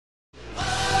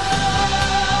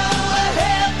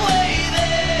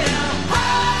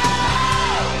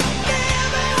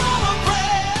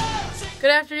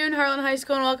Harlan High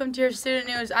School and welcome to your student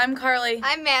news. I'm Carly.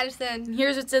 I'm Madison.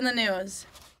 Here's what's in the news.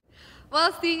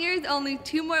 Well, seniors, only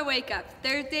 2 more wake-ups.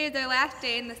 Thursday is their last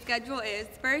day and the schedule is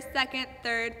 1st, 2nd,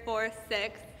 3rd, 4th,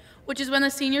 6th. Which is when the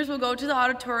seniors will go to the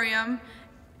auditorium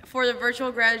for the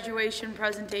virtual graduation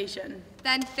presentation.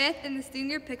 Then 5th in the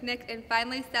senior picnic, and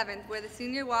finally 7th, where the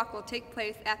senior walk will take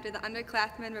place after the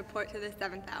underclassmen report to the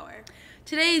 7th hour.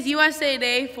 Today is USA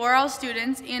Day for all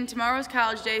students, and tomorrow is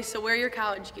College Day, so wear your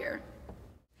college gear.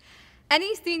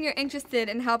 Any senior interested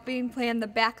in helping plan the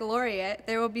baccalaureate,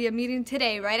 there will be a meeting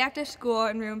today right after school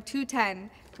in room 210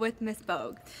 with Miss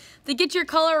Bogue. The Get Your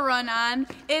Color Run On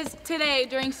is today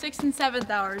during 6th and 7th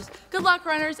hours. Good luck,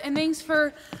 runners, and thanks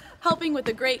for helping with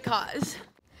a great cause.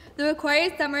 The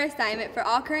required summer assignment for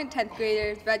all current 10th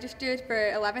graders registered for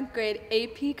 11th grade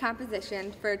AP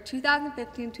Composition for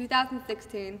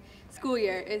 2015-2016 school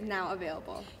year is now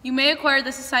available. You may acquire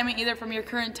this assignment either from your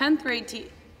current 10th grade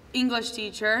English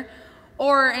teacher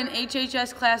or in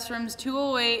HHS classrooms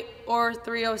 208 or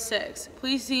 306.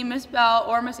 Please see Miss Bell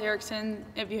or Miss Erickson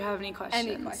if you have any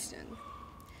questions.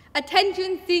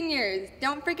 Attention seniors!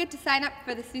 Don't forget to sign up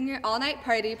for the senior all-night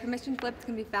party. Permission slips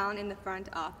can be found in the front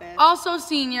office. Also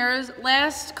seniors,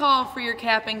 last call for your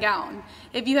cap and gown.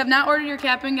 If you have not ordered your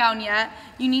cap and gown yet,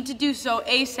 you need to do so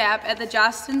ASAP at the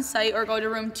Jostin site or go to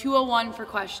room 201 for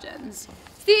questions.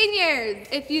 Seniors,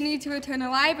 if you need to return a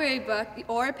library book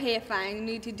or pay a fine, you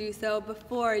need to do so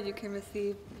before you can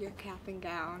receive your cap and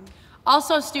gown.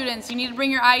 Also students, you need to bring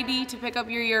your ID to pick up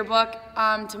your yearbook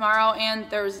tomorrow and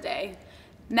Thursday.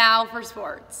 Now for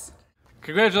sports.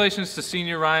 Congratulations to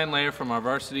senior Ryan Lair from our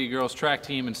varsity girls track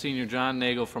team and senior John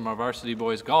Nagel from our varsity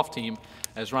boys golf team,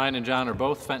 as Ryan and John are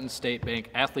both Fenton State Bank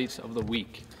Athletes of the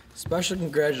Week. Special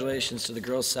congratulations to the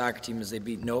girls soccer team as they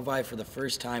beat Novi for the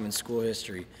first time in school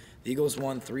history. The Eagles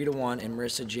won 3-1 and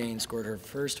Marissa Jane scored her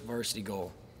first varsity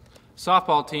goal.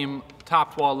 Softball team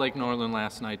topped Wall Lake Norland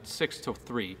last night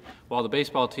 6-3, while the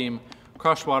baseball team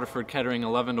crushed Waterford Kettering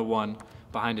 11-1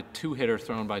 behind a 2-hitter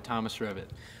thrown by Thomas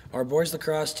Rivet. Our boys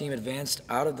lacrosse team advanced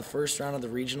out of the first round of the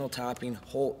regional, topping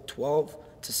Holt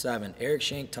 12-7. Eric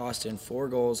Shank tossed in 4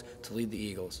 goals to lead the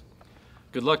Eagles.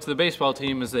 Good luck to the baseball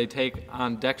team as they take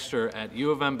on Dexter at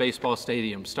U of M Baseball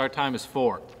Stadium. Start time is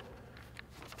 4.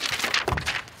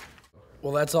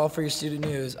 Well, that's all for your student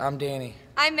news. I'm Danny.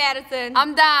 I'm Madison.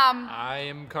 I'm Dom. I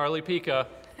am Carly Pica.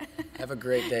 Have a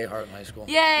great day, Harlan High School.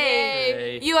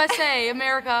 Yay! Yay. USA,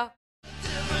 America.